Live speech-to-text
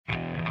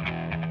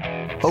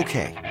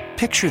Okay,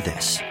 picture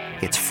this.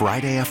 It's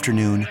Friday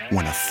afternoon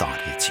when a thought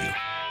hits you.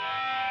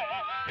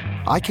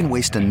 I can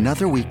waste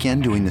another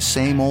weekend doing the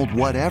same old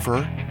whatever,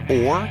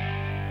 or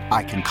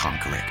I can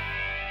conquer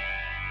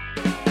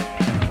it.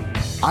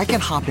 I can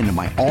hop into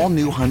my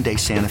all-new Hyundai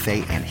Santa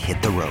Fe and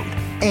hit the road.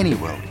 Any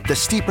road. The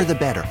steeper, the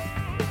better.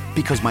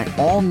 Because my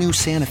all-new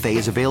Santa Fe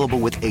is available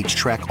with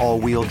H-Track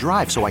all-wheel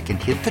drive, so I can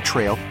hit the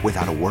trail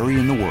without a worry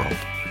in the world.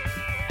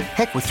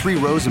 Heck, with 3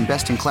 rows and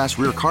best-in-class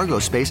rear cargo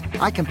space,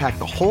 I can pack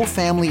the whole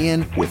family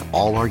in with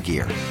all our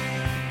gear.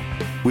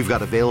 We've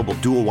got available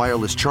dual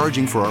wireless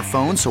charging for our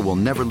phones, so we'll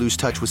never lose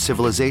touch with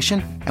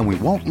civilization, and we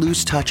won't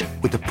lose touch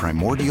with the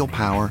primordial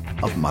power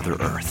of Mother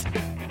Earth.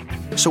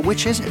 So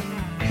which is it?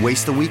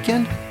 Waste the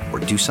weekend or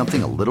do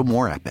something a little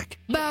more epic?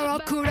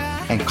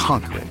 And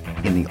conquer it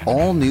in the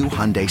all-new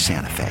Hyundai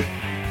Santa Fe.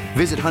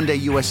 Visit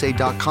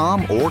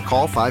HyundaiUSA.com or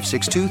call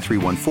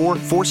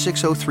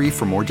 562-314-4603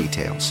 for more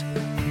details.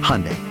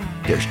 Hyundai,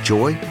 there's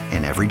joy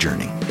in every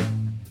journey.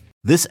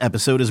 This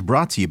episode is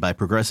brought to you by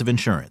Progressive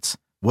Insurance.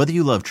 Whether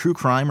you love true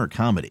crime or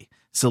comedy,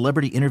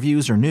 celebrity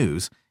interviews or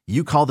news,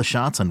 you call the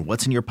shots on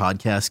what's in your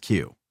podcast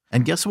queue.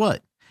 And guess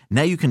what?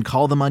 Now you can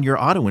call them on your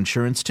auto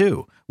insurance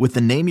too with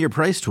the Name Your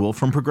Price tool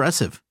from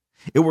Progressive.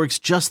 It works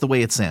just the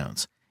way it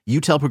sounds. You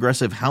tell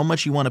Progressive how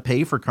much you want to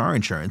pay for car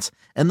insurance,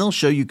 and they'll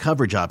show you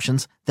coverage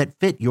options that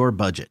fit your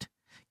budget.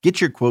 Get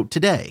your quote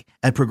today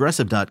at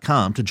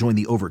Progressive.com to join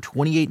the over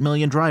 28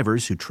 million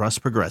drivers who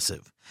trust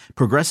Progressive.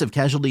 Progressive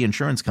Casualty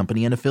Insurance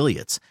Company and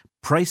Affiliates.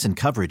 Price and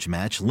coverage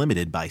match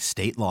limited by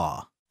state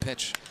law.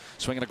 Pitch.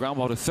 Swinging a ground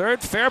ball to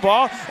third. Fair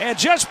ball. And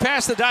just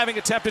past the diving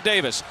attempt to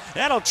Davis.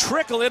 That'll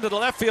trickle into the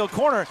left field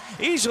corner.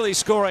 Easily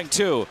scoring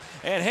 2.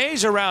 And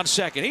Hayes around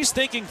second. He's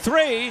thinking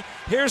 3.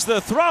 Here's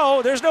the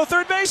throw. There's no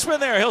third baseman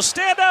there. He'll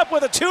stand up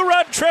with a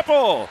 2-run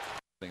triple.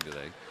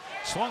 Today.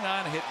 Swung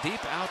on, hit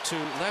deep out to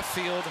left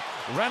field.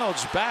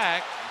 Reynolds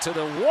back to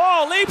the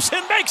wall. Leaps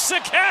and makes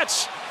the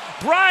catch.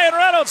 Brian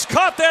Reynolds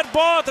caught that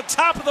ball at the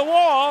top of the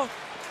wall.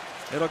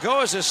 It'll go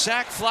as a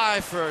sac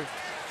fly for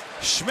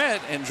Schmidt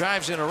and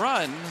drives in a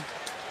run,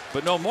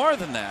 but no more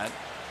than that.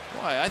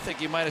 Boy, I think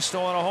he might have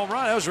stolen a home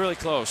run. That was really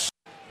close.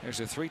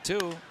 There's a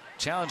 3-2,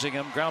 challenging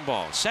him, ground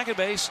ball. Second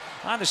base,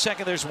 on to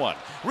second, there's 1.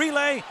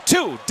 Relay,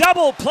 2,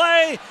 double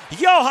play,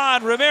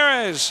 Yohan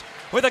Ramirez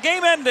with a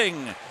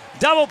game-ending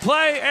double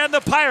play, and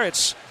the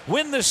Pirates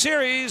win the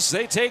series.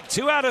 They take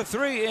 2 out of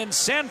 3 in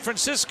San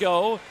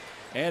Francisco,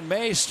 and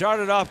May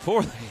started off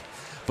poorly.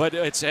 But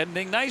it's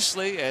ending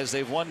nicely as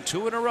they've won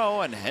 2 in a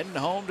row and heading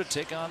home to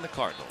take on the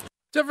Cardinals.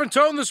 Different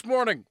tone this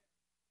morning.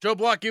 Joe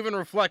Block even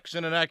reflects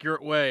in an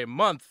accurate way.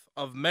 Month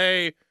of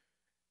May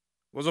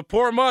was a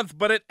poor month,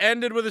 but it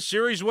ended with a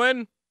series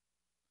win.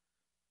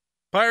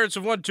 Pirates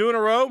have won 2 in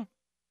a row.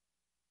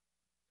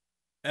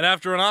 And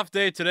after an off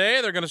day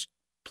today, they're going to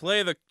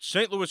play the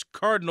St. Louis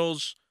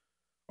Cardinals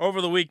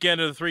over the weekend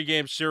in a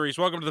 3-game series.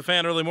 Welcome to the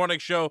Fan Early Morning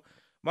Show.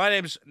 My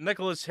name's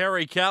Nicholas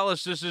Harry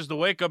Callas. This is the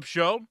Wake Up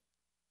Show.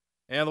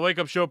 And the Wake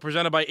Up Show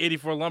presented by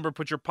 84 Lumber.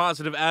 Put your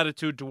positive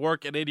attitude to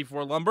work at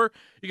 84 Lumber.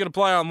 You can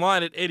apply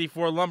online at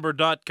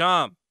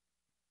 84lumber.com.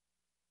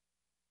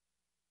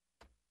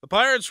 The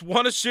Pirates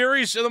won a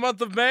series in the month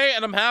of May,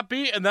 and I'm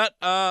happy. And that,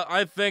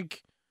 I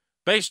think,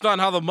 based on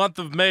how the month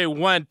of May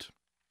went,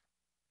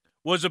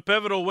 was a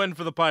pivotal win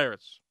for the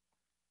Pirates.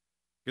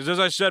 Because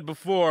as I said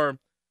before,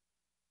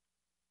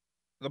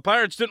 the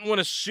Pirates didn't win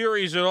a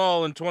series at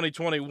all in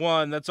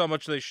 2021. That's how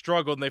much they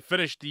struggled. And they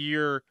finished the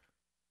year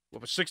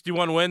with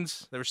 61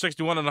 wins. They were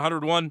 61 and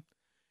 101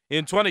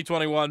 in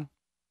 2021.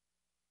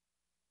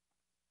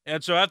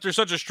 And so after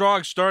such a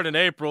strong start in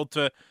April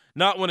to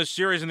not win a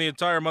series in the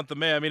entire month of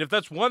May, I mean, if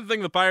that's one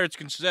thing the Pirates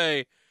can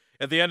say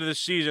at the end of the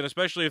season,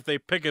 especially if they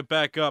pick it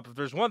back up, if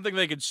there's one thing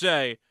they could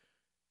say,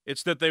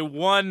 it's that they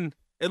won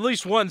at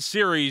least one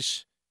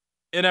series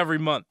in every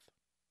month.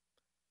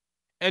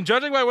 And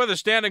judging by where the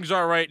standings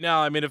are right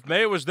now, I mean, if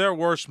May was their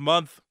worst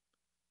month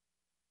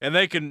and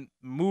they can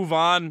move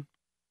on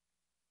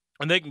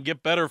and they can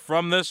get better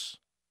from this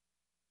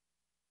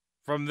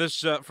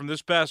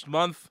past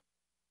month,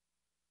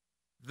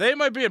 they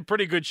might be in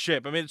pretty good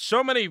shape. I mean,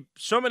 so many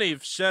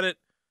have said it.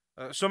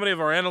 So many of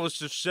our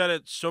analysts have said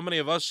it. So many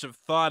of us have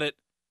thought it,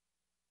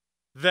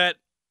 that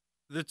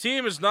the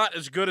team is not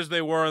as good as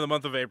they were in the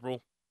month of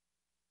April.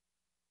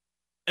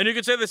 And you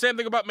could say the same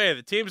thing about May.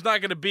 The team's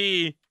not going to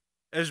be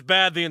as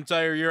bad the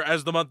entire year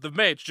as the month of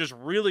May. It's just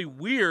really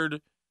weird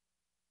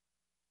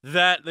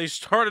that they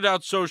started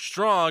out so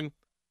strong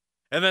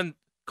and then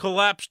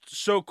collapsed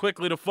so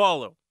quickly to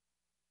follow.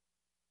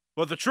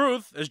 But the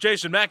truth, as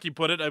Jason Mackey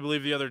put it, I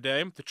believe the other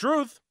day, the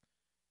truth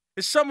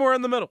is somewhere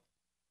in the middle.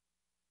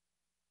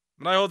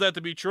 And I hold that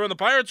to be true. And the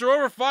Pirates are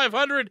over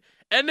 500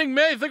 ending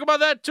May. Think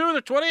about that, too.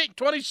 They're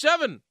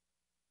 28-27.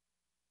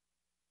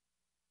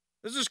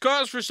 This is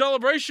cause for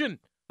celebration.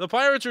 The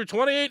Pirates are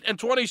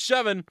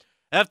 28-27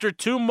 after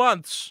 2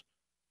 months.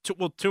 2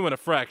 and a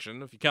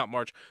fraction, if you count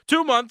March.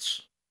 2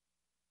 months.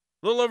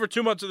 A little over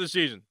 2 months of the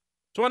season.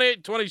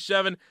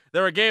 28-27.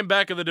 They're a game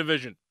back of the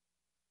division.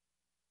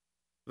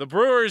 The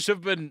Brewers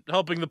have been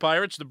helping the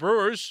Pirates. The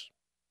Brewers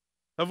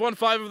have won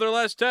 5 of their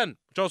last 10,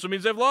 which also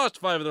means they've lost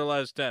 5 of their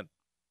last 10.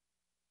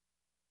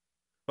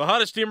 The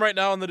hottest team right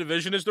now in the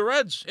division is the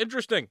Reds.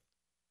 Interesting.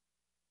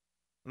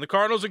 And the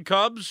Cardinals and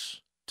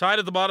Cubs tied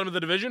at the bottom of the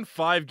division,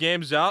 5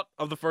 games out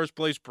of the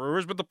first-place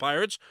Brewers, but the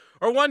Pirates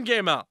are 1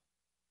 game out.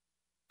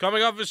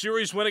 Coming off a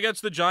series win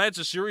against the Giants,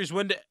 a series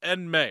win to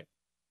end May.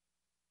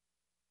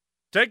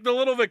 Take the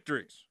little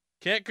victories.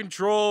 Can't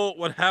control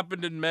what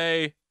happened in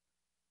May.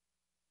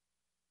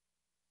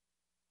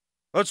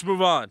 Let's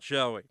move on,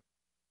 shall we?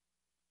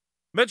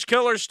 Mitch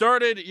Keller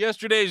started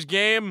yesterday's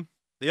game.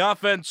 The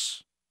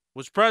offense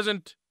was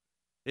present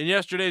in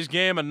yesterday's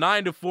game, a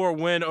 9-4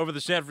 win over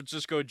the San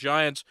Francisco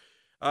Giants.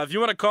 If you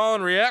want to call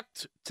and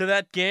react to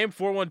that game,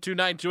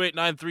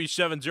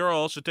 412-928-9370. I'll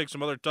also take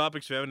some other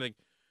topics if you have anything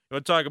you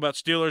want to talk about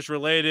Steelers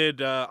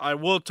related. I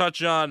will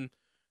touch on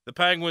the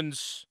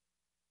Penguins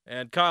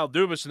and Kyle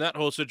Dubas and that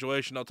whole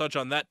situation. I'll touch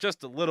on that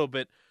just a little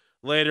bit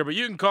later. But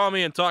you can call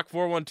me and talk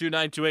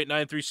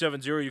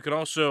 412-928-9370. You can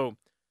also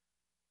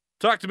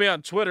talk to me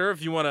on Twitter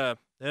if you want to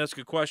ask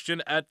a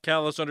question. At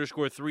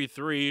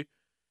Callas_33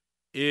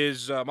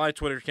 is my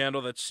Twitter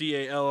handle. That's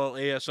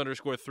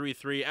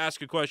CALLAS_33.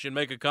 Ask a question,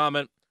 make a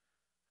comment.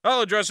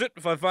 I'll address it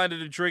if I find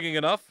it intriguing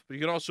enough. But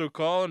you can also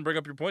call and bring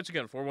up your points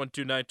again.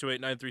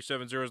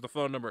 412-928-9370 is the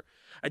phone number.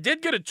 I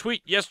did get a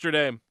tweet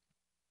yesterday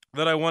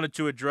that I wanted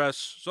to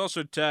address. It's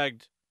also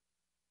tagged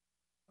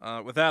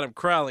with Adam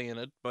Crowley in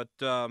it. But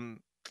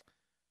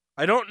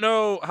I don't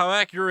know how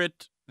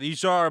accurate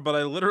these are, but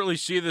I literally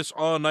see this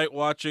all night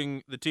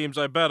watching the teams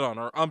I bet on.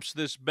 Are umps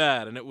this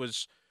bad? And it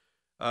was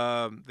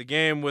the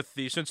game with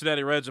the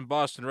Cincinnati Reds and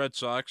Boston Red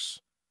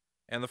Sox.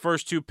 And the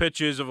first 2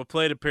 pitches of a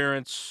plate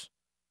appearance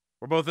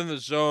were both in the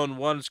zone.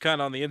 One's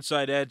kind of on the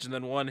inside edge, and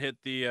then one hit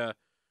the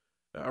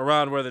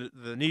around where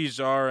the knees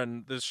are.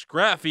 And this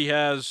graph he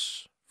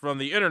has from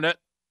the internet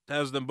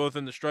has them both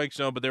in the strike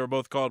zone, but they were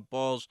both called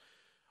balls.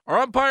 Are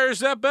umpires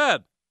that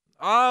bad?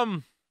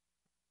 I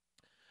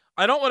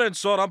don't want to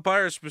insult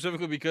umpires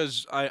specifically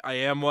because I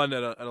am one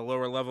at a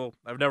lower level.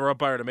 I've never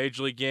umpired a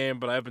major league game,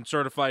 but I've been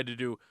certified to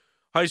do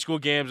high school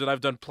games, and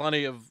I've done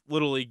plenty of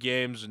little league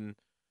games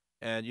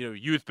and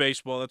youth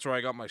baseball. That's where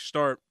I got my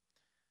start.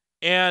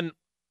 And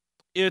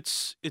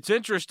it's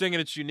interesting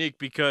and it's unique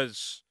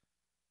because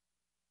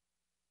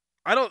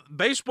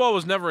baseball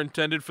was never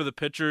intended for the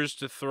pitchers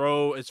to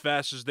throw as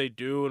fast as they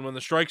do, and when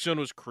the strike zone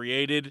was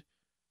created,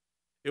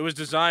 it was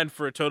designed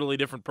for a totally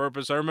different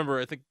purpose. I remember,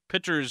 I think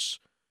pitchers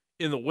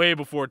in the way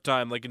before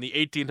time, like in the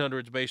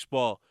 1800s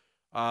baseball,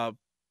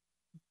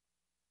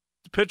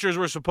 pitchers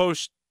were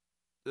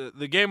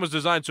the game was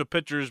designed so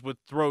pitchers would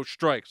throw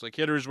strikes. Like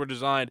the hitters weren't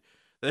designed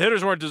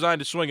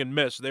to swing and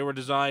miss. They were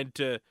designed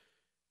to,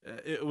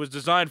 it was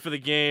designed for the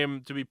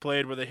game to be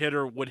played where the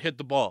hitter would hit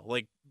the ball.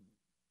 Like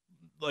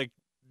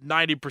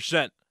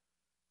 90%,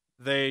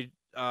 they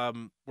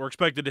were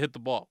expected to hit the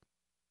ball.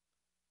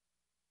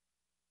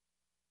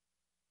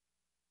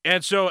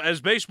 And so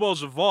as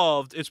baseball's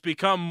evolved, it's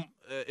become,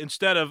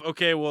 instead of,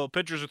 okay, well,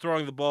 pitchers are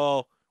throwing the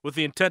ball with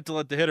the intent to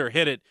let the hitter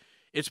hit it,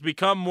 it's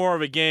become more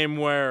of a game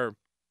where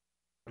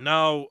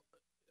now,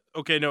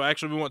 okay, no,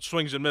 actually we want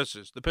swings and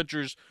misses. The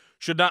pitchers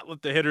should not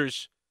let the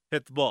hitters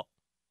hit the ball.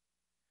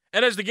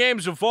 And as the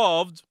game's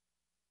evolved,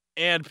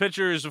 and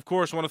pitchers, of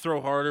course, want to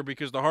throw harder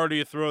because the harder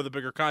you throw, the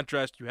bigger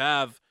contrast you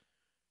have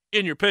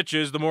in your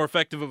pitches, the more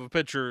effective of a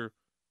pitcher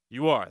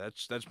you are.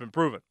 That's been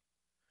proven.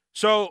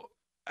 So,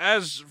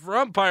 as for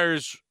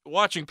umpires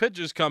watching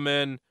pitches come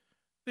in,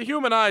 the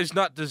human eye is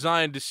not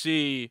designed to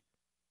see,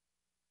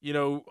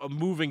 a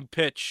moving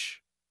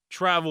pitch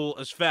travel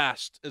as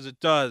fast as it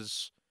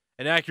does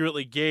and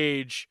accurately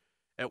gauge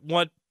at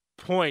what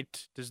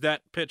point does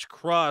that pitch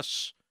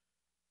cross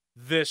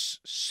this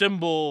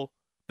symbol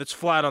that's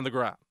flat on the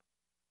ground.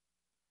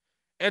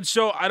 And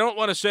so I don't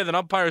want to say that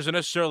umpires are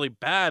necessarily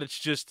bad. It's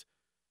just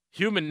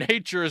human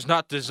nature is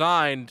not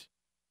designed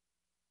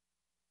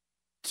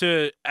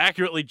to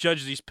accurately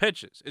judge these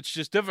pitches. It's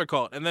just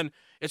difficult. And then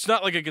it's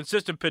not like a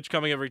consistent pitch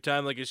coming every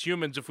time. Like as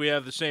humans, if we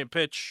have the same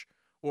pitch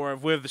or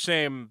if we have the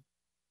same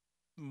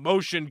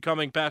motion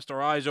coming past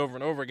our eyes over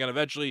and over again,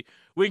 eventually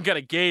we can kind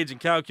of gauge and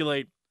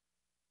calculate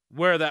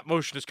where that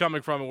motion is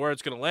coming from and where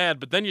it's going to land.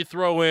 But then you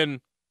throw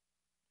in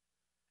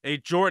a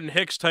Jordan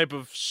Hicks type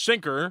of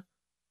sinker,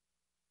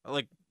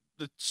 like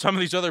some of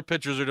these other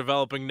pitchers are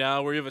developing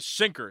now, where you have a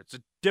sinker. It's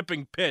a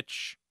dipping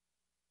pitch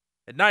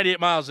at 98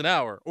 miles an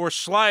hour, or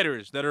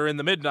sliders that are in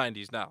the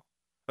mid-90s now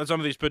that some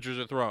of these pitchers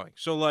are throwing.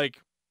 So,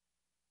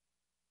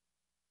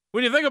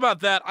 when you think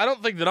about that, I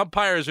don't think that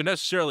umpires are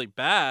necessarily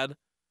bad.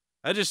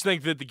 I just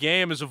think that the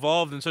game has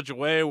evolved in such a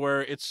way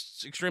where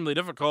it's extremely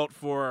difficult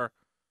for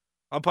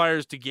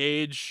umpires to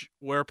gauge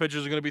where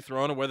pitches are going to be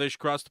thrown and where they should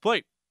cross the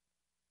plate.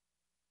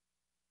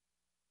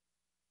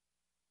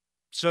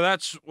 So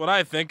that's what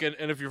I think, and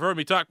if you've heard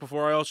me talk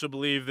before, I also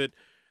believe that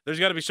there's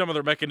got to be some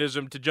other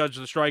mechanism to judge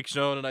the strike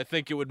zone, and I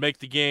think it would make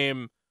the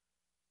game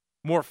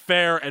more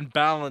fair and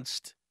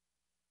balanced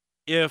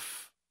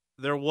if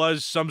there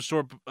was some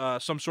sort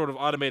of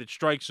automated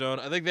strike zone.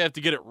 I think they have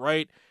to get it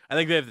right. I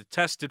think they have to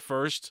test it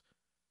first.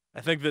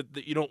 I think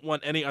that you don't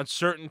want any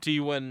uncertainty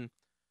when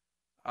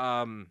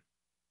you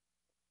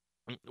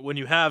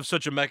have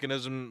such a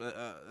mechanism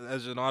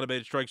as an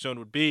automated strike zone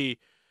would be.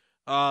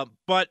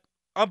 But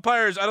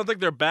umpires, I don't think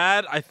they're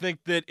bad. I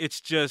think that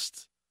it's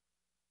just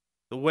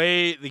the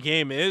way the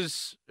game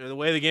is, or the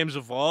way the game's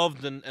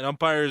evolved, and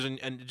umpires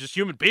and just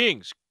human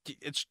beings,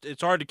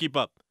 it's hard to keep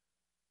up.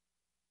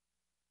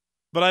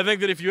 But I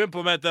think that if you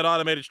implement that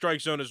automated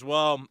strike zone as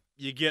well,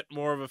 you get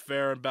more of a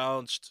fair and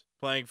balanced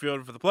playing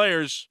field for the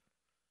players,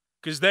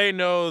 because they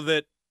know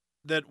that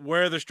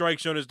where the strike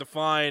zone is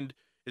defined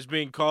is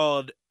being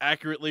called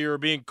accurately or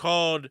being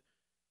called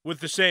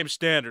with the same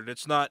standard.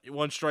 It's not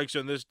one strike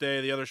zone this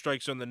day, the other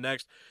strike zone the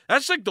next.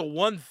 That's like the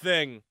one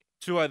thing,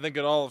 too, I think,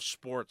 in all of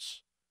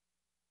sports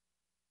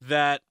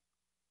that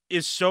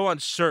is so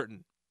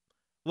uncertain.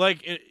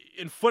 Like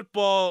in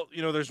football,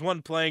 there's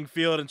one playing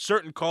field and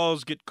certain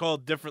calls get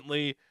called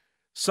differently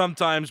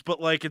sometimes,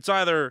 but like it's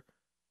either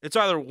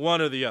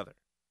one or the other.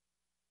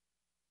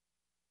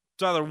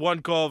 It's either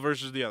one call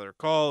versus the other,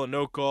 call and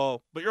no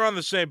call, but you're on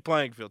the same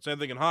playing field. Same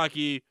thing in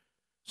hockey,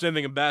 same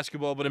thing in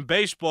basketball, but in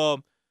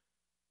baseball,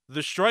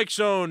 the strike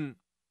zone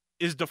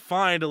is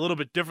defined a little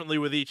bit differently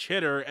with each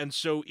hitter, and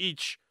so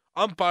each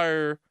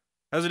umpire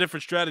has a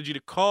different strategy to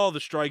call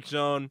the strike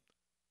zone.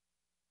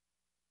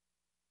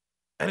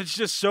 And it's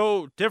just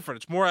so different.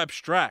 It's more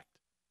abstract.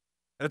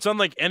 And it's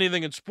unlike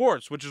anything in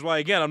sports, which is why,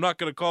 again, I'm not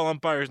going to call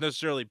umpires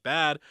necessarily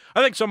bad.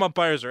 I think some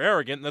umpires are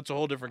arrogant, and that's a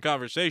whole different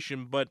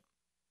conversation. But,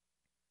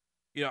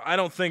 I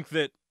don't think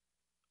that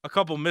a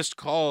couple missed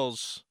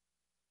calls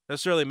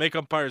necessarily make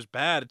umpires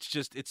bad. It's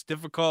just, it's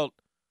difficult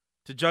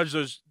to judge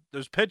those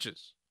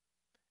pitches.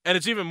 And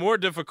it's even more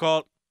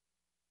difficult,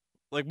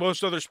 like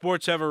most other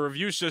sports have a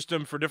review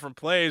system for different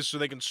plays so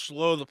they can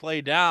slow the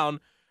play down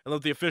and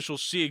let the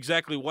officials see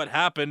exactly what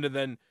happened, and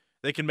then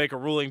they can make a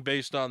ruling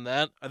based on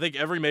that. I think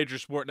every major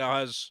sport now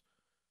has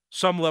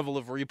some level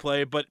of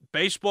replay, but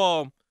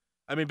baseball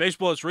is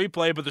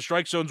replay, but the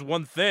strike zone's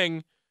one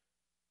thing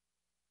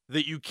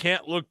that you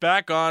can't look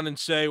back on and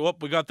say, well,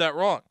 we got that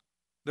wrong.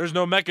 There's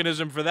no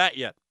mechanism for that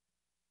yet.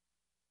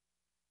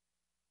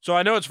 So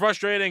I know it's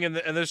frustrating, and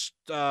this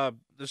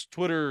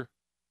tweeter,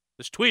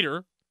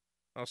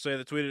 I'll say,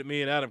 that tweeted at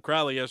me and Adam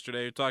Crowley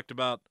yesterday, who talked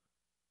about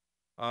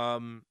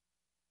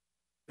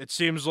it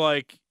seems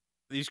like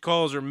these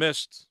calls are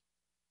missed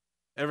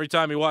every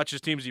time he watches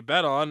teams he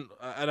bet on.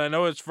 And I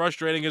know it's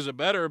frustrating as a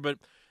bettor, but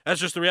that's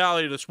just the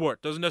reality of the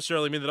sport. Doesn't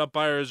necessarily mean that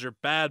umpires are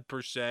bad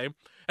per se.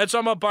 And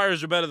some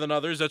umpires are better than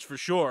others, that's for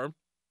sure.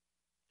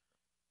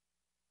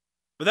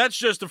 But that's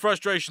just the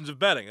frustrations of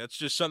betting. That's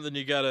just something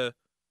you gotta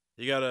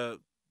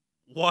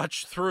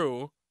watch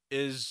through,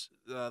 is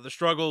the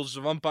struggles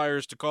of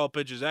umpires to call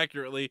pitches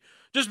accurately,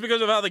 just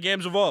because of how the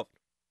game's evolved.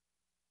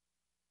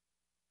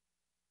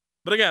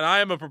 But again, I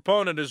am a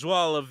proponent as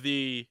well of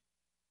the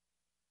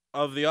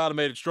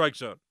automated strike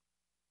zone.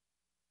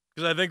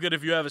 Because I think that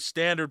if you have a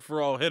standard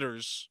for all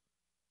hitters,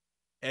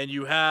 and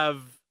you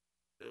have,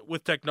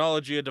 with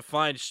technology, a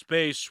defined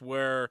space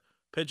where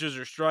pitches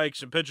are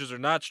strikes and pitches are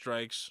not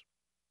strikes,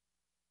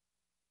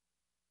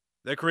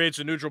 that creates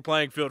a neutral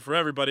playing field for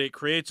everybody. It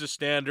creates a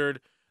standard.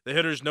 The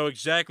hitters know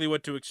exactly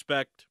what to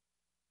expect.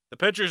 The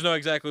pitchers know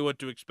exactly what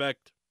to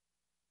expect.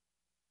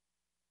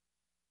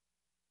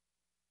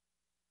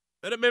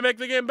 And it may make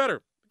the game better.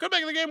 It could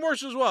make the game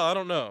worse as well. I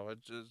don't know.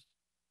 It's just,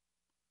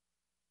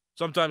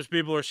 sometimes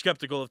people are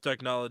skeptical of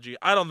technology.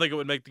 I don't think it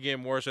would make the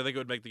game worse. I think it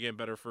would make the game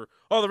better for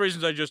all the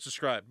reasons I just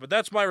described. But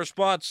that's my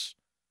response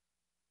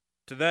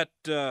to that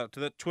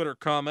Twitter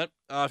comment.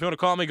 If you want to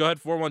call me, go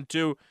ahead.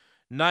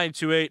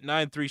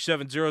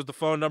 412-928-9370 is the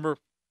phone number.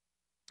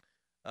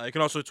 You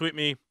can also tweet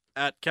me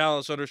at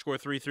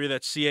Callas_33.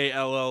 That's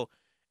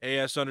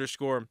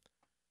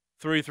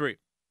CALLAS_33.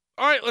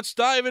 All right, let's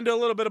dive into a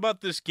little bit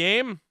about this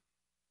game.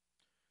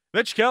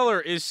 Mitch Keller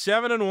is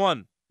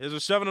 7-1. He has a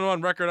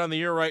 7-1 record on the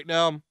year right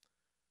now.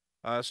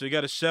 So he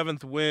got a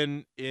 7th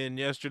win in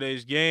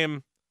yesterday's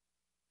game.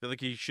 I feel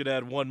like he should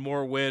have had one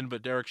more win,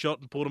 but Derek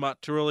Shelton pulled him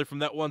out too early from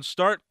that one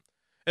start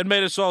and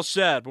made us all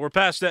sad. But we're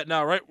past that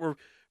now, right? We're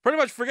pretty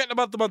much forgetting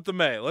about the month of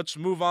May. Let's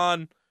move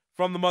on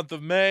from the month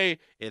of May.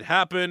 It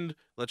happened.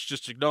 Let's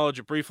just acknowledge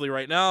it briefly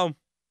right now.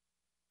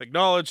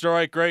 Acknowledged. All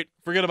right, great.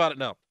 Forget about it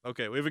now.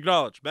 Okay, we've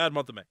acknowledged. Bad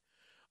month of May.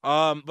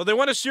 But they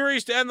won a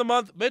series to end the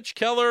month. Mitch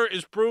Keller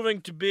is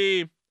proving to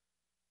be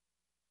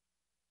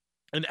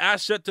an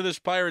asset to this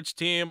Pirates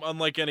team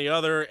unlike any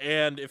other,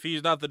 and if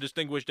he's not the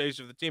distinguished ace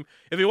of the team,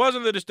 if he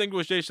wasn't the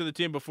distinguished ace of the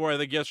team before, I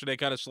think yesterday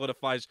kind of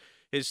solidifies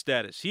his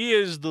status. He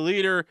is the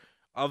leader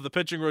of the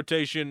pitching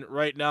rotation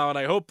right now, and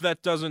I hope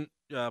that doesn't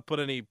put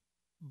any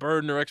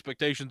burden or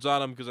expectations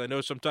on him, because I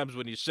know sometimes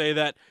when you say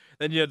that,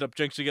 then you end up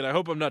jinxing it. I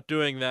hope I'm not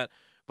doing that.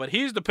 But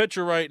he's the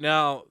pitcher right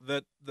now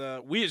that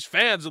we as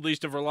fans at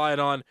least have relied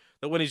on,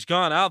 that when he's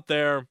gone out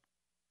there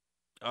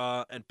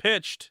and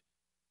pitched,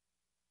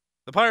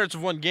 the Pirates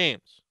have won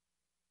games.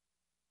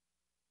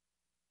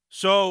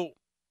 So,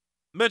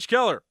 Mitch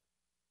Keller,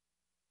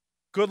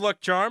 good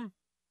luck charm.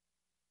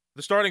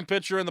 The starting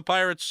pitcher in the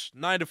Pirates'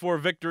 9-4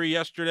 victory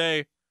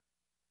yesterday.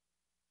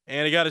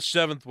 and he got his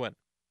 7th win.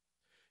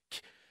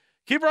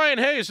 Ke'Bryan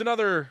Hayes,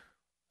 another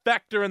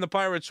factor in the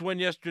Pirates' win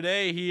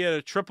yesterday. He had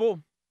a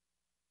triple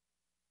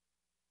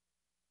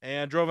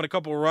and drove in a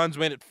couple of runs,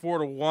 made it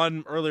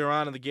 4-1 earlier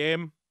on in the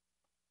game.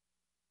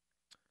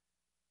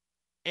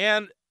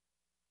 And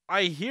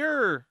I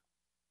hear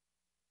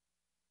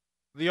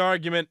the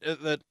argument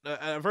that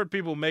I've heard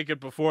people make it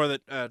before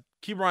that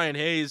Ke'Bryan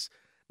Hayes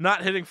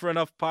not hitting for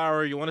enough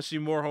power. You want to see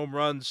more home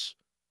runs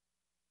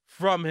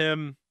from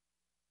him,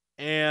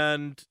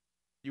 and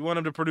you want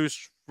him to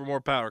produce for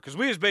more power. Because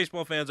we as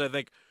baseball fans, I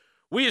think,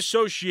 we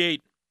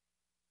associate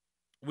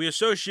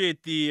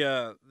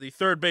the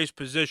third base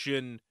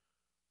position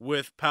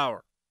with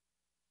power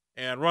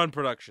and run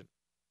production.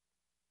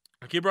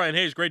 Ke'Bryan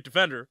Hayes, great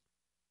defender,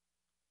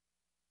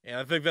 and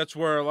I think that's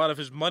where a lot of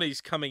his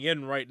money's coming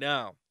in right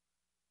now.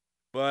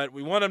 But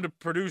we want him to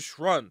produce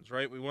runs,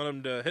 right? We want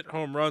him to hit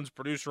home runs,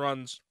 produce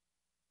runs,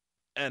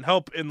 and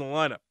help in the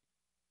lineup.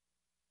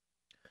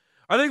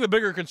 I think the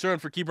bigger concern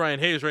for Ke'Bryan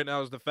Hayes right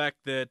now is the fact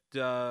that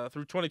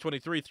through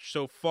 2023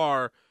 so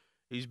far,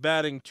 he's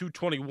batting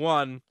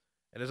 .221,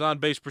 and his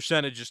on-base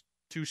percentage is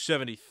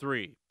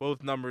 .273.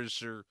 Both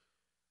numbers are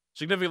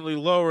significantly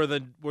lower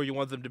than where you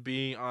want them to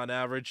be on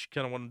average.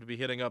 Kind of want him to be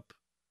hitting up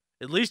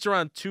at least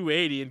around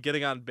 .280 and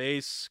getting on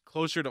base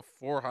closer to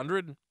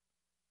 .400.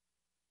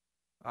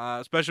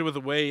 Especially with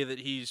the way that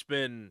he's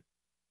been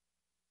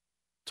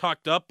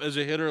talked up as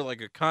a hitter,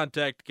 like a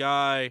contact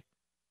guy,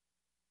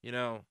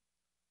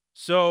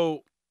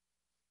 So,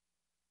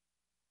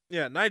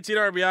 yeah, 19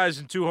 RBIs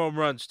and 2 home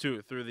runs,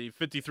 too, through the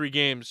 53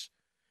 games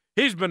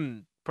he's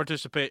been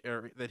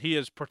that he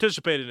has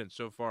participated in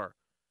so far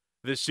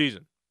this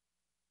season.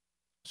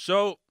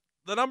 So,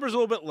 the number's a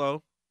little bit low,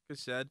 like I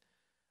said.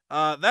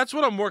 That's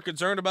what I'm more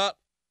concerned about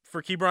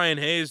for Ke'Bryan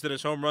Hayes than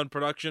his home run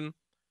production.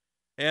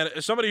 And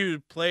as somebody who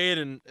played,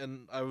 and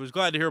I was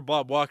glad to hear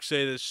Bob Walk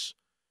say this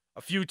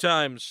a few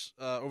times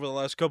over the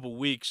last couple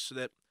weeks,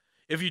 that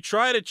if you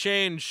try to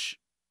change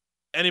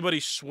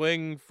anybody's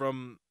swing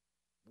from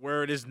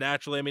where it is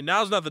naturally, I mean,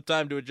 now's not the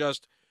time to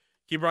adjust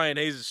Ke'Bryan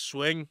Hayes'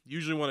 swing. You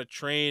usually want to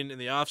train in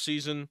the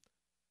offseason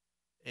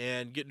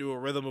and get into a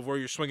rhythm of where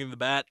you're swinging the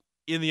bat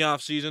in the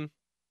offseason.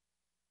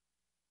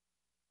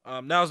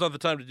 Now's not the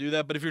time to do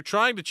that. But if you're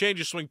trying to change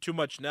your swing too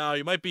much now,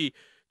 you might be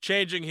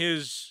changing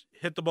his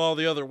hit the ball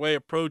the other way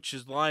approach,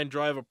 his line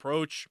drive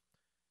approach,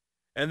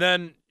 and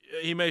then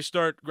he may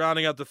start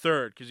grounding out the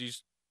third because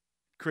he's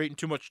creating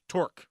too much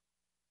torque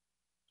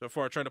so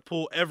far, trying to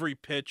pull every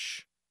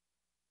pitch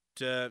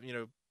to,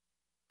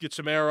 get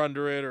some air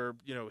under it or,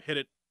 hit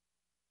it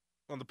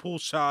on the pull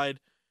side.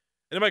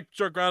 And it might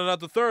start grounding out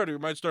the third, or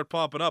it might start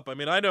popping up. I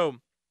mean, I know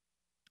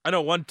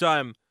one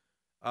time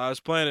I was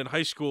playing in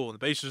high school and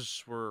the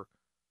bases were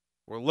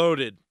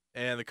loaded,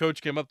 and the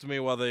coach came up to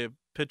me while the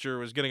pitcher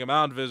was getting a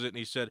mound visit, and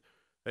he said,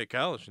 "Hey,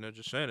 Callas,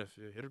 just saying, if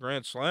you hit a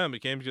grand slam, the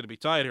game's going to be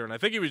tied here." And I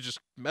think he was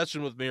just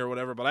messing with me or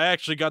whatever, but I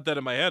actually got that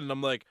in my head, and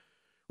I'm like,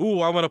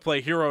 ooh, I want to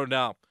play hero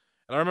now.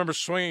 And I remember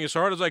swinging as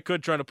hard as I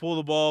could, trying to pull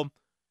the ball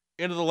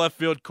into the left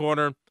field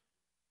corner.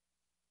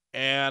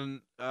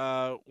 And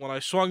when I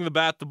swung the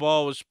bat, the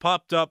ball was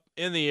popped up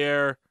in the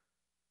air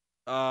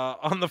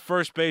on the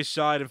first base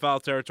side in foul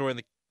territory,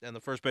 and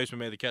the first baseman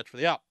made the catch for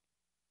the out.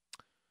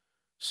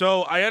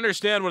 So I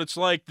understand what it's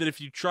like that if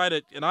you try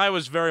to, and I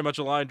was very much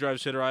a line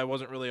drives hitter. I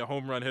wasn't really a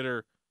home run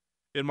hitter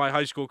in my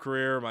high school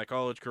career, my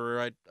college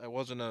career. I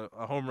wasn't a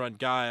home run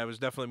guy. I was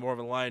definitely more of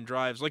a line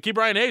drives, like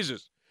Ke'Bryan Hayes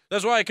is.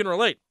 That's why I can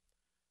relate,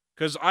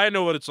 because I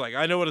know what it's like.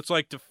 I know what it's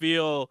like to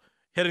feel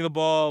hitting the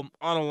ball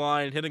on a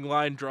line, hitting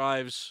line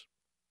drives,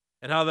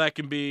 and how that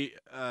can be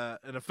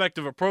an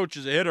effective approach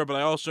as a hitter. But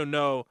I also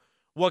know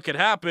what could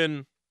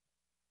happen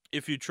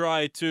if you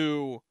try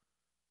to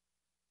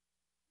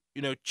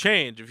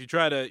change, if you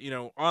try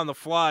to, on the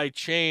fly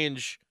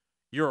change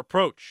your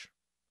approach.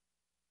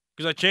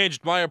 Because I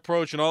changed my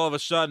approach, and all of a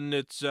sudden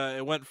it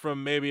went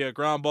from maybe a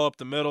ground ball up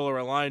the middle or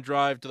a line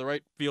drive to the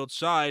right field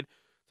side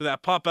to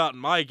that pop out in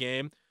my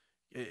game.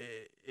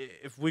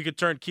 If we could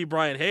turn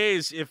Ke'Bryan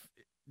Hayes, if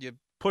you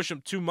push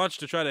him too much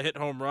to try to hit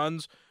home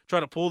runs, try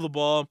to pull the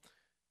ball,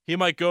 he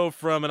might go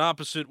from an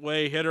opposite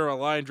way hitter, a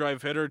line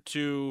drive hitter,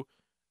 to,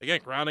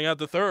 again, grounding out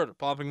the third or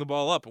popping the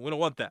ball up, and we don't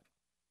want that.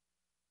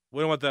 We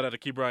don't want that out of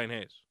Ke'Bryan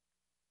Hayes.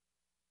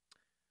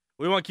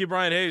 We want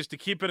Ke'Bryan Hayes to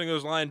keep hitting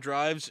those line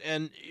drives,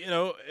 and,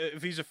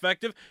 if he's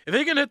effective, if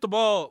he can hit the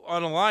ball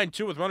on a line,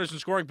 too, with runners in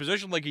scoring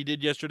position like he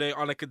did yesterday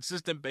on a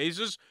consistent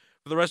basis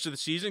for the rest of the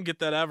season, get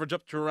that average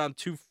up to around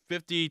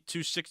 250,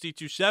 260,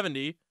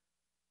 270,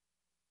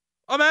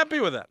 I'm happy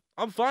with that.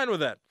 I'm fine with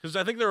that, because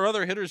I think there are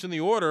other hitters in the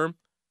order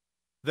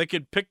that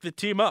could pick the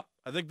team up.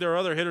 I think there are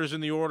other hitters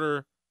in the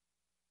order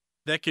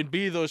that can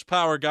be those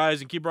power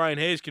guys, and Ke'Bryan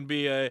Hayes can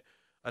be a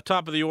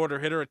top-of-the-order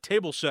hitter, a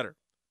table setter,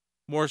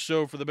 more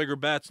so for the bigger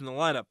bats in the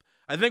lineup.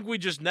 I think we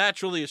just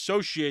naturally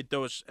associate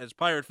those, as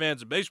Pirate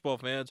fans and baseball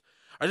fans,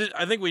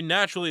 I think we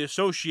naturally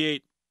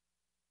associate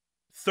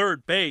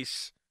third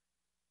base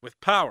with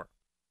power.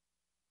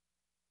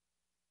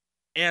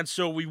 And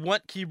so we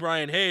want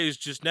Ke'Bryan Hayes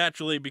just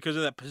naturally, because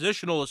of that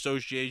positional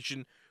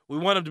association, We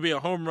want him to be a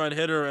home run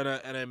hitter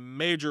and a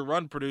major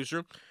run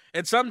producer.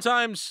 And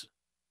sometimes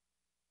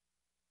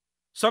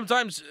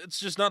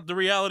it's just not the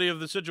reality of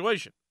the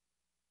situation.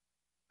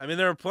 I mean,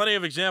 there are plenty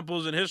of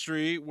examples in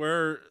history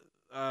where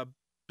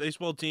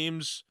baseball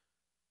teams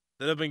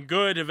that have been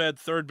good have had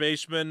third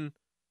basemen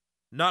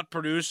not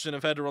produce and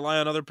have had to rely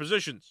on other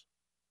positions.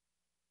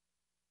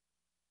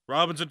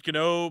 Robinson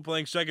Cano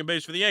playing second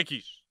base for the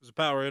Yankees as a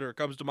power hitter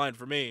comes to mind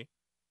for me.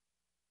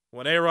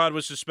 When A-Rod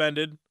was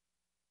suspended,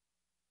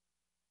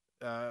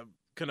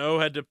 Cano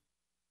had to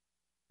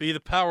be the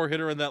power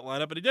hitter in that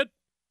lineup, and he did.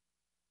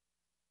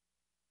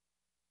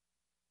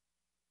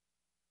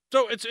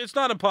 So it's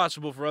not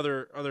impossible for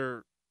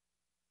other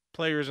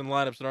players in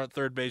lineups that aren't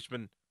third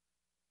basemen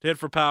to hit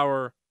for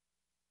power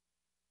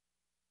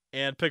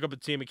and pick up a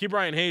team. And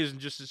Ke'Bryan Hayes in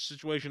just this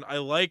situation, I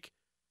like,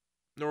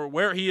 or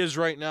where he is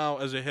right now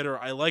as a hitter,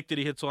 I like that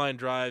he hits line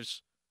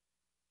drives.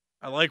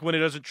 I like when he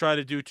doesn't try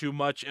to do too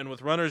much. And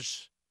with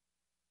runners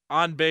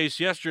on base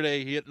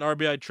yesterday, he hit an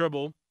RBI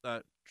triple.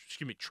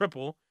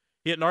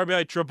 He hit an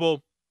RBI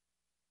triple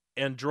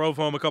and drove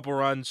home a couple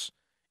runs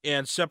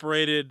and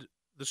separated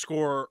the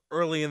score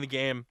early in the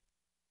game.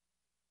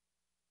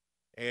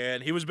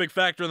 And he was a big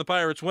factor in the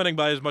Pirates winning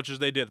by as much as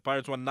they did. The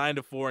Pirates won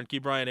 9-4, and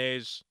Ke'Bryan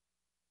Hayes,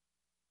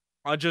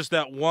 on just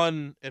that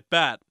one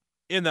at-bat,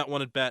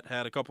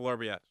 had a couple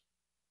RBIs.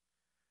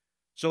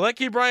 So let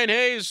Ke'Bryan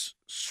Hayes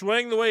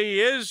swing the way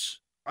he is.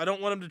 I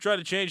don't want him to try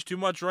to change too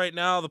much right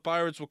now. The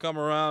Pirates will come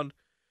around.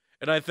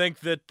 And I think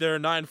that their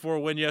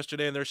 9-4 win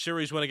yesterday and their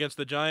series win against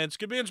the Giants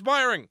could be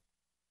inspiring.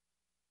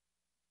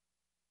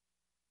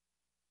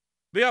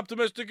 Be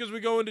optimistic as we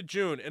go into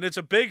June. And it's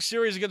a big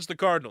series against the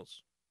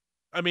Cardinals.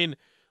 I mean,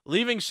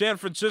 leaving San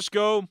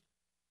Francisco,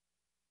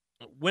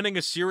 winning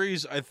a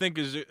series, I think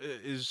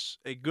is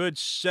a good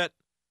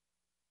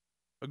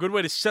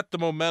way to set the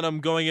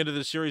momentum going into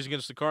the series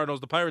against the Cardinals.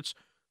 The Pirates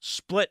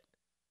split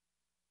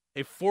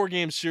a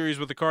 4-game series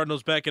with the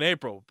Cardinals back in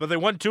April, but they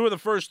won 2 of the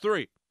first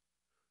 3.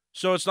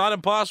 So it's not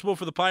impossible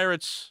for the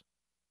Pirates.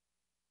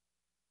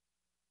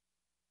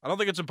 I don't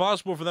think it's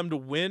impossible for them to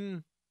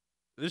win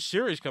this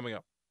series coming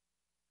up.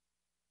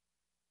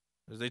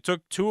 As they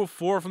took 2 of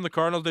 4 from the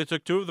Cardinals, they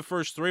took 2 of the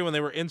first 3 when they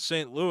were in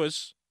St.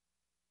 Louis.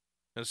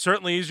 And it's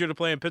certainly easier to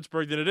play in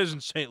Pittsburgh than it is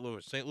in St.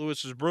 Louis. St.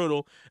 Louis is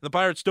brutal, and the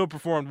Pirates still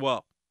performed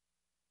well.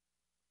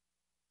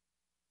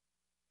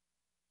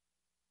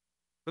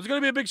 There's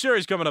going to be a big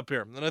series coming up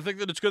here, and I think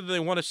that it's good that they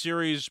won a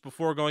series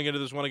before going into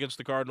this one against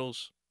the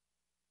Cardinals.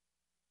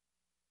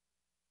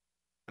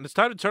 And it's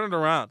time to turn it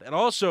around. And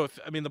also,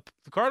 the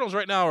Cardinals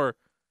right now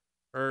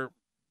are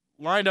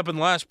lined up in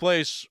last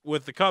place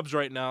with the Cubs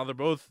right now. They're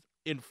both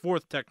in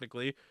 4th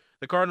technically.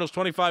 The Cardinals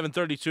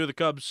 25-32, the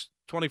Cubs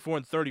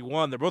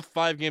 24-31. They're both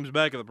 5 games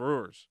back of the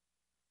Brewers.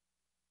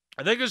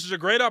 I think this is a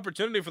great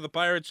opportunity for the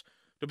Pirates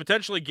to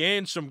potentially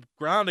gain some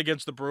ground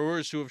against the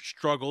Brewers, who have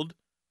struggled.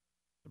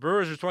 The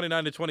Brewers are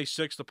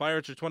 29-26. The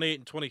Pirates are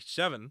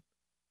 28-27.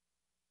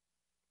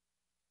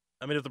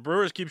 I mean, if the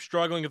Brewers keep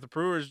struggling, if the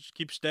Brewers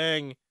keep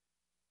staying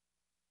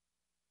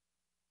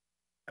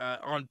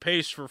on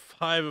pace for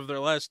 5 of their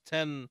last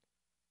 10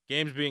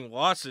 games being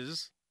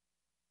losses,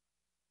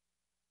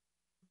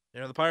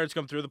 the Pirates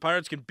come through. The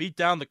Pirates can beat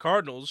down the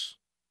Cardinals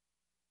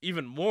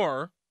even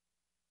more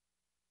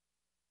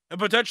and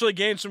potentially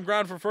gain some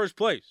ground for first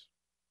place.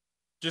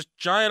 Just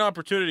giant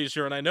opportunities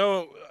here, and I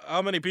know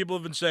how many people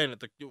have been saying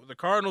it. The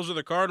Cardinals are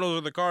the Cardinals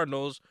are the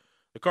Cardinals.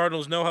 The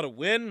Cardinals know how to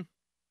win.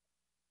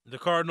 The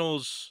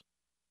Cardinals,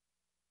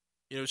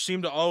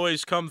 seem to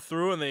always come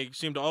through, and they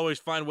seem to always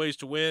find ways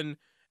to win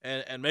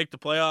and make the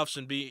playoffs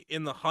and be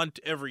in the hunt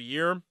every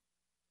year.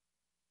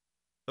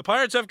 The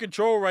Pirates have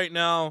control right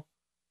now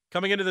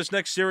coming into this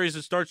next series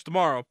that starts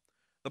tomorrow.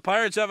 The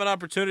Pirates have an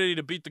opportunity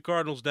to beat the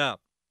Cardinals down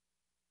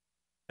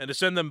and to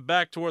send them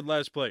back toward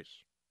last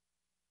place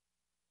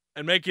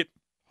and make it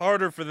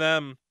harder for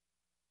them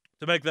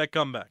to make that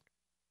comeback.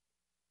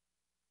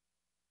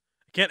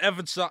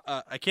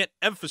 I can't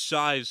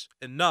emphasize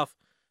enough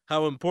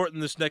how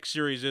important this next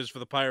series is for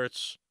the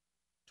Pirates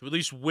to at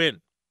least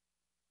win.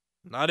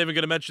 Not even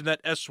going to mention that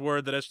S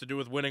word that has to do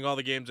with winning all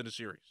the games in a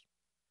series.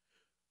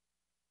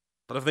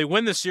 But if they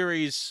win the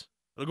series,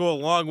 it'll go a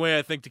long way,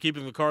 I think, to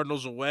keeping the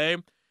Cardinals away.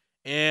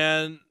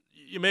 And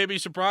you may be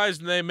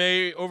surprised, and they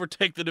may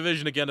overtake the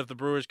division again if the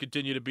Brewers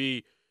continue to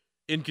be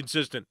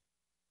inconsistent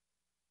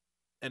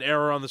and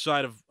error on the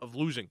side of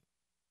losing.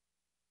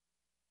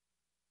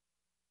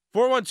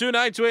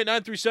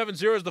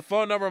 412-928-9370 is the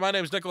phone number. My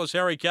name is Nicholas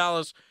Harry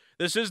Callas.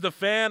 This is the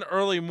Fan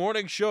Early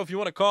Morning Show. If you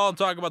want to call and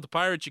talk about the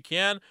Pirates, you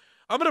can.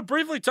 I'm going to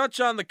briefly touch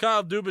on the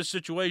Kyle Dubas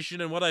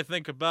situation and what I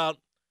think about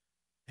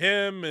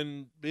him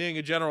and being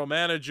a general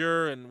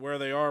manager and where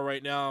they are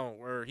right now,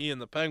 where he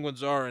and the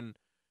Penguins are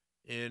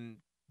in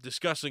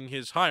discussing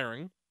his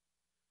hiring.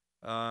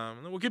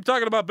 We'll keep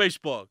talking about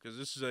baseball because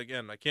this is,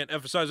 again, I can't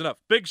emphasize enough.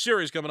 Big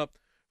series coming up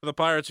for the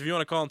Pirates. If you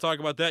want to call and talk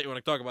about that, you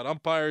want to talk about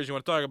umpires, you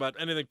want to talk about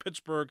anything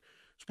Pittsburgh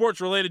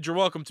sports-related, you're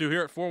welcome to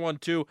here at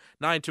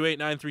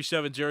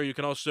 412-928-9370. You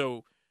can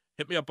also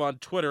hit me up on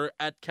Twitter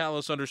at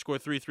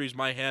Callas_33 is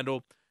my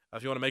handle.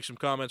 If you want to make some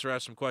comments or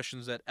ask some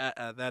questions, that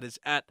is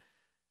at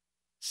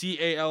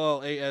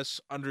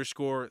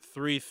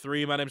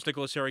CALLAS_33. My name is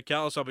Nicholas Harry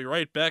Callas. I'll be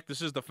right back.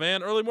 This is the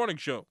Fan Early Morning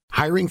Show.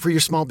 Hiring for your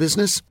small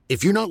business?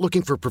 If you're not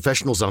looking for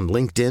professionals on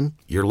LinkedIn,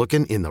 you're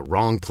looking in the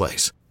wrong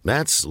place.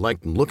 That's like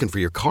looking for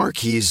your car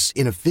keys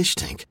in a fish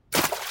tank.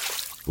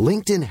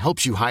 LinkedIn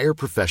helps you hire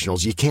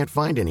professionals you can't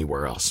find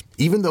anywhere else,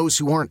 even those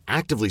who aren't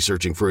actively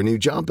searching for a new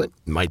job but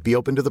might be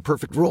open to the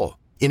perfect role.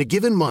 In a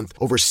given month,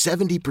 over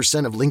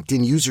 70% of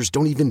LinkedIn users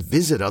don't even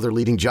visit other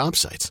leading job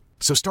sites.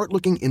 So start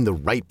looking in the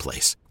right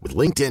place. With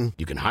LinkedIn,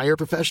 you can hire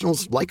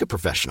professionals like a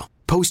professional.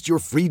 Post your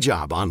free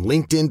job on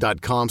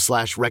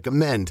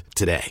linkedin.com/recommend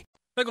today.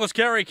 Nicholas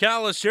Carey,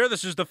 Callas here.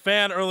 This is the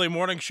Fan Early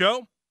Morning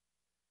Show.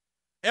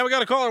 And we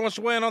got a caller who wants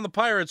to weigh in on the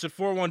Pirates at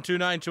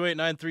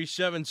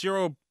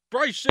 412-928-9370.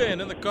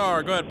 Bryson in the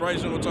car. Go ahead,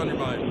 Bryson. What's on your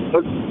mind?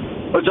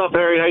 What's up,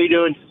 Harry? How you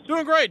doing?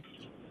 Doing great.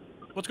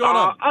 What's going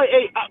on?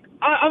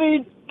 I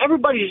mean,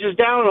 everybody's just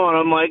down on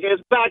them. Like,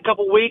 it's been a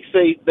couple weeks.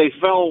 They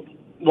fell,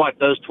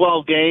 those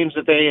 12 games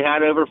that they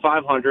had over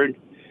 500.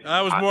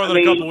 That was more than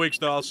a couple weeks,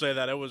 though. I'll say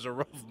that. It was a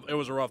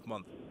rough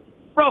month.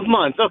 Rough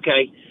month,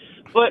 okay.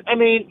 But, I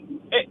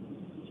mean,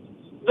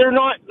 they're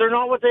not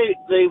what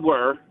they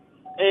were.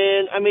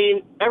 And, I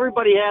mean,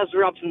 everybody has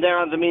their ups and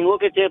downs. I mean,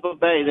 look at Tampa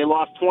Bay. They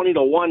lost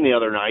 20-1 the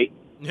other night.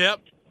 Yep.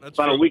 That's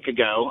about true. A week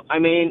ago. I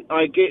mean,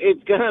 like,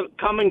 it's going to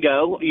come and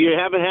go. You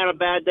haven't had a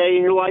bad day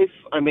in your life.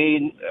 I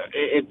mean,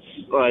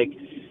 it's like,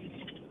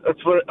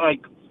 that's what,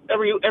 like,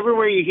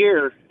 everywhere you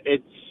hear,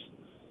 it's,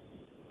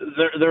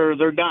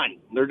 they're done.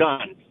 They're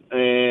done.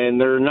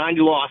 And they're a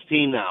 90-loss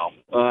team now.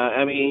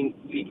 I mean,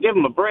 you give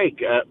them a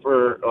break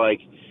for, like,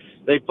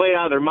 they played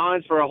out of their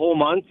minds for a whole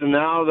month, and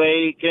now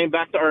they came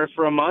back to earth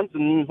for a month,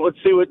 and let's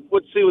see what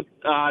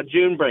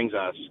June brings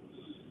us.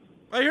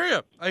 I hear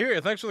you.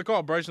 Thanks for the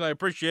call, Bryson. I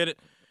appreciate it.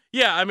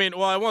 Yeah, I mean,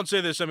 well, I won't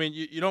say this. I mean,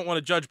 you don't want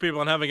to judge people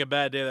on having a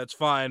bad day. That's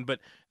fine. But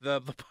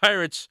the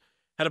Pirates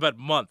had a bad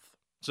month.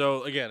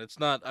 So, again, it's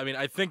not – I mean,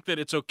 I think that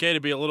it's okay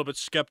to be a little bit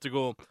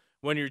skeptical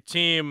when your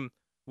team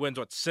wins,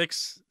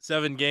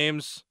 6-7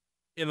 games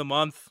in the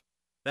month.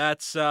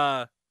 That's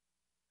not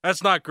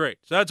great.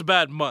 So that's a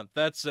bad month.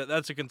 That's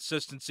a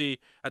consistency.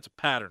 That's a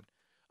pattern.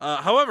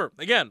 However,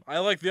 again, I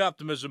like the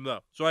optimism,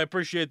 though. So I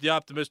appreciate the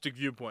optimistic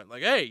viewpoint.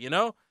 Like, hey,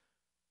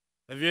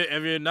 have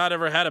you not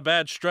ever had a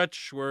bad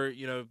stretch where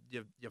you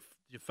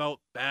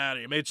felt bad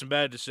or you made some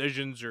bad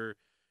decisions or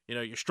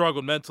you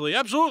struggled mentally?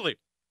 Absolutely,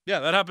 yeah,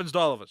 that happens to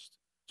all of us.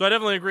 So I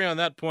definitely agree on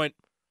that point.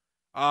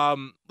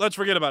 Let's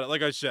forget about it.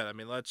 Like I said, I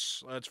mean,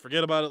 let's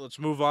forget about it. Let's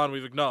move on.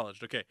 We've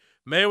acknowledged. Okay,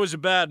 May was a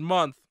bad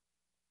month.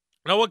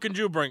 Now, what can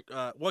June bring?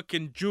 What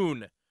can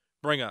June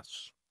bring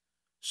us?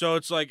 So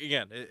it's like,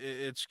 again,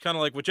 it's kind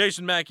of like what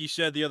Jason Mackey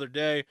said the other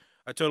day.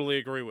 I totally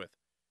agree with.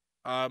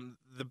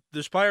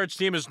 This Pirates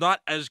team is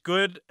not as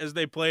good as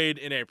they played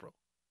in April.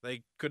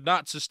 They could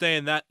not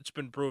sustain that. It's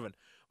been proven.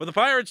 But the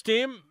Pirates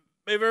team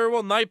may very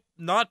well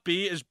not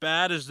be as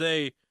bad as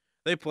they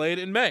played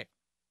in May.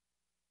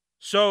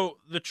 So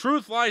the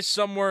truth lies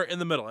somewhere in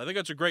the middle. I think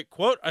that's a great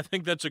quote. I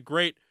think that's a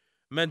great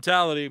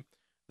mentality.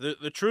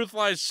 The truth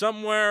lies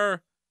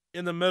somewhere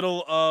in the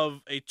middle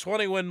of a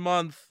 20-win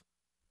month,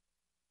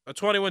 a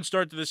 20-win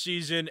start to the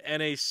season,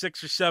 and a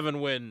 6 or 7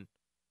 win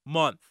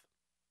month.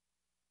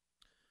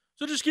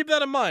 So just keep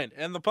that in mind.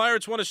 And the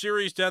Pirates won a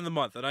series to end the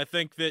month. And I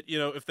think that,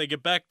 if they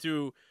get back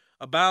to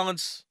a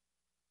balance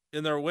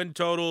in their win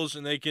totals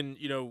and they can,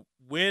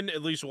 win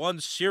at least one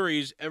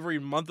series every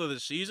month of the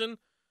season,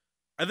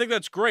 I think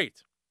that's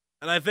great.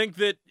 And I think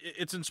that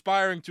it's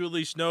inspiring to at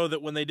least know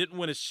that when they didn't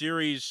win a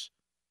series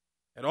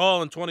at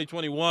all in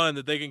 2021,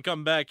 that they can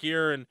come back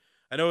here. And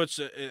I know it's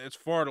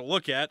far to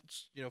look at,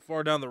 it's,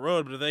 far down the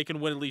road, but if they can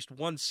win at least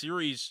one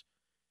series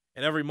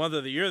in every month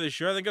of the year this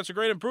year, I think that's a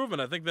great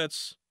improvement. I think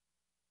that's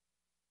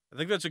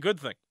a good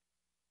thing.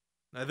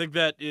 I think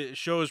that it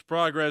shows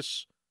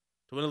progress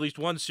to win at least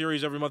one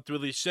series every month, to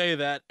at least say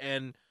that,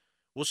 and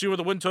we'll see what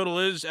the win total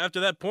is after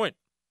that point.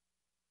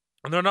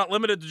 And they're not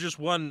limited to just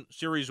one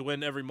series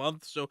win every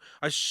month, so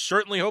I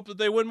certainly hope that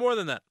they win more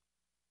than that.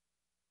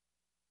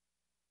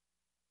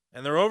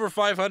 And they're over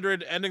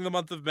 500 ending the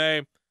month of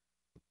May,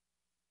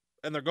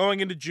 and they're going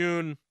into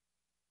June,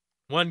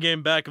 one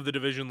game back of the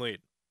division lead.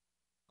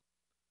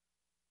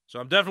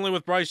 So I'm definitely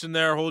with Bryson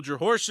there. Hold your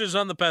horses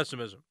on the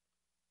pessimism.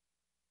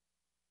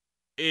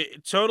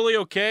 It's totally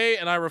okay,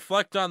 and I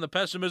reflect on the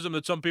pessimism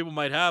that some people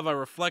might have. I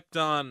reflect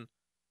on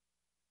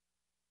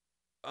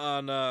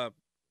the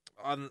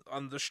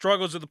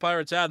struggles that the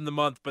Pirates had in the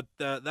month, but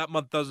that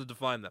month doesn't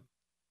define them.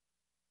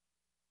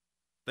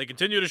 They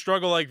continue to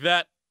struggle like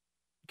that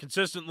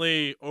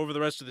consistently over the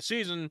rest of the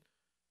season,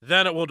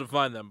 then it will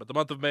define them. But the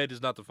month of May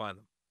does not define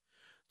them.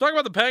 Talk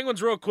about the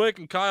Penguins real quick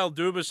and Kyle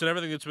Dubas and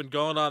everything that's been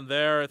going on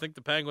there. I think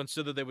the Penguins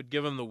said that they would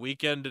give him the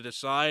weekend to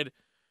decide,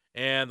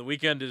 and the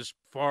weekend is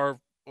far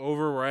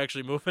over. We're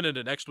actually moving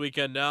into next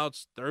weekend now.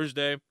 It's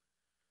Thursday.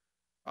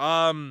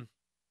 I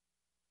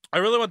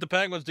really want the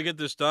Penguins to get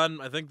this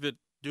done. I think that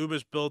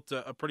Dubas built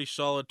a pretty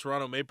solid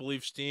Toronto Maple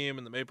Leafs team,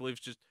 and the Maple Leafs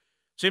just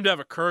seem to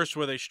have a curse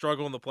where they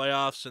struggle in the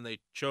playoffs and they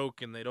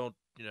choke and they don't,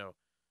 they don't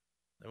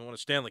want a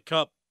Stanley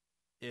Cup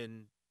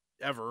in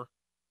ever.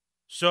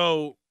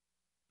 So,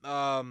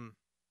 I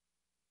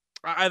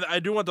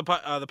do want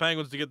the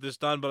Penguins to get this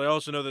done, but I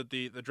also know that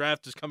the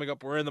draft is coming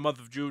up. We're in the month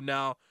of June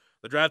now.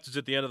 The draft is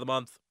at the end of the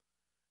month.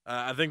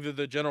 I think that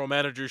the general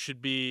manager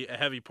should be a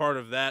heavy part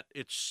of that.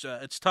 It's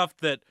tough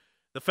that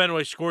the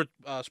Fenway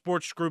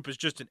Sports Group is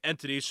just an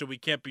entity, so we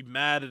can't be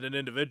mad at an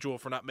individual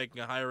for not making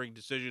a hiring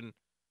decision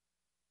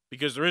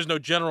because there is no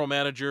general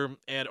manager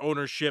and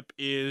ownership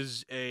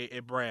is a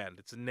brand.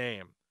 It's a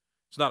name.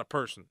 It's not a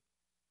person.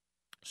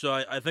 So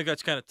I think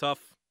that's kind of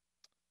tough.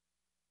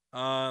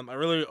 I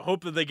really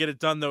hope that they get it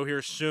done, though,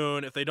 here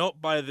soon. If they don't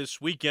by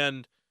this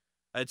weekend,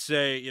 I'd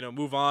say,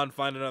 move on,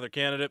 find another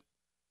candidate.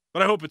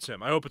 But I hope it's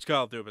him. I hope it's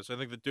Kyle Dubas. I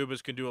think that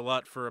Dubas can do a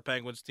lot for a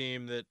Penguins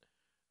team that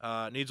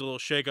needs a little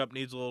shakeup,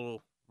 needs a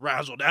little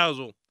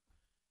razzle-dazzle,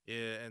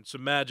 and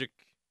some magic.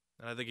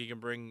 And I think he can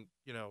bring,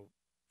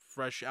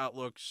 fresh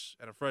outlooks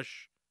and a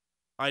fresh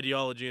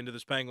ideology into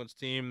this Penguins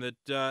team that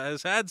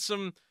has had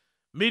some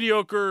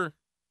mediocre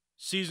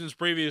seasons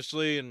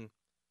previously and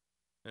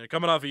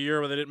coming off a year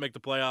where they didn't make the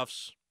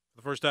playoffs for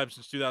the first time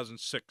since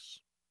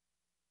 2006.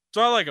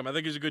 So I like him. I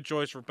think he's a good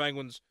choice for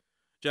Penguins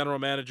general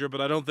manager,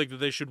 but I don't think that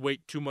they should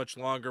wait too much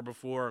longer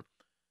before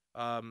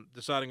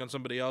deciding on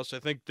somebody else. I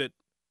think that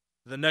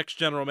the next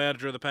general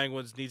manager of the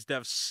Penguins needs to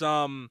have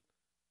some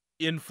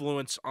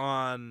influence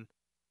on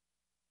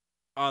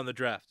the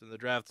draft, and the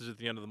draft is at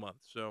the end of the month.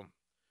 So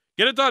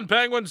get it done,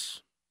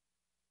 Penguins.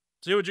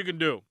 See what you can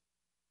do.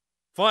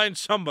 Find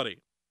somebody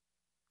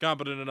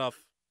competent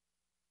enough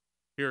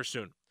here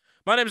soon.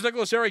 My name is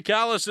Nicholas Harry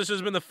Callas. This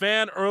has been the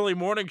Fan Early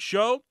Morning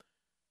Show.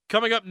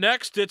 Coming up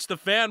next, it's the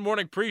Fan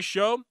Morning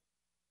Pre-Show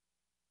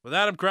with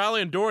Adam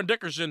Crowley and Doran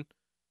Dickerson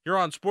here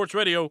on Sports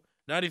Radio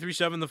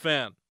 93.7 The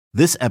Fan.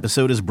 This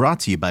episode is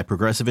brought to you by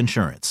Progressive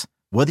Insurance.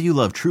 Whether you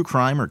love true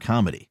crime or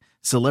comedy,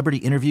 celebrity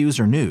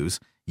interviews or news,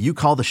 you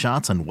call the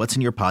shots on what's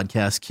in your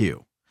podcast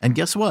queue. And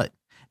guess what?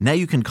 Now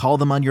you can call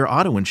them on your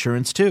auto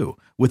insurance too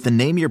with the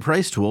Name Your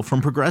Price tool from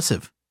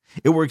Progressive.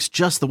 It works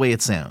just the way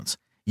it sounds.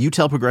 You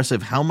tell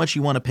Progressive how much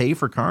you want to pay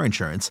for car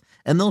insurance,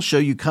 and they'll show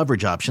you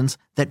coverage options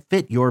that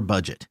fit your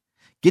budget.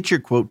 Get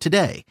your quote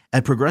today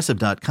at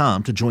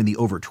Progressive.com to join the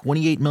over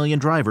 28 million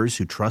drivers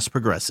who trust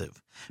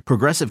Progressive.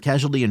 Progressive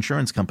Casualty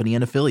Insurance Company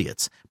and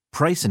Affiliates.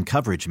 Price and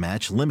coverage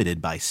match limited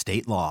by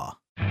state law.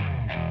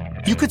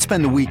 You could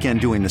spend the weekend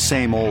doing the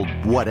same old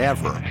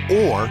whatever,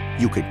 or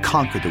you could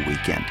conquer the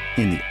weekend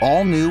in the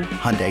all-new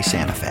Hyundai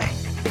Santa Fe.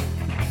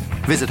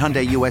 Visit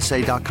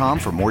HyundaiUSA.com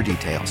for more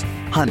details.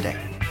 Hyundai,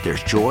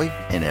 there's joy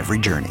in every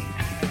journey.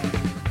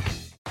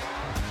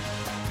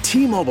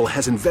 T-Mobile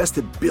has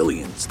invested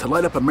billions to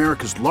light up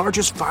America's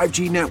largest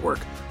 5G network,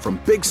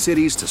 from big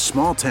cities to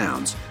small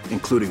towns,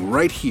 including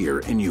right here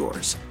in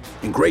yours.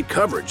 And great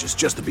coverage is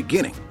just the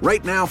beginning.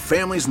 Right now,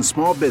 families and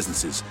small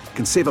businesses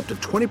can save up to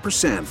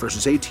 20%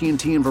 versus AT&T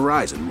and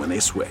Verizon when they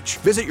switch.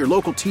 Visit your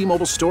local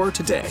T-Mobile store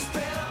today.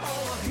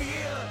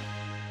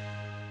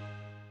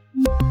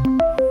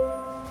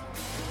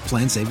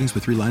 Plan savings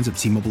with 3 lines of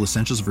T-Mobile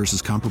Essentials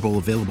versus comparable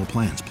available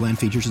plans. Plan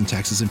features and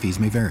taxes and fees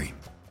may vary.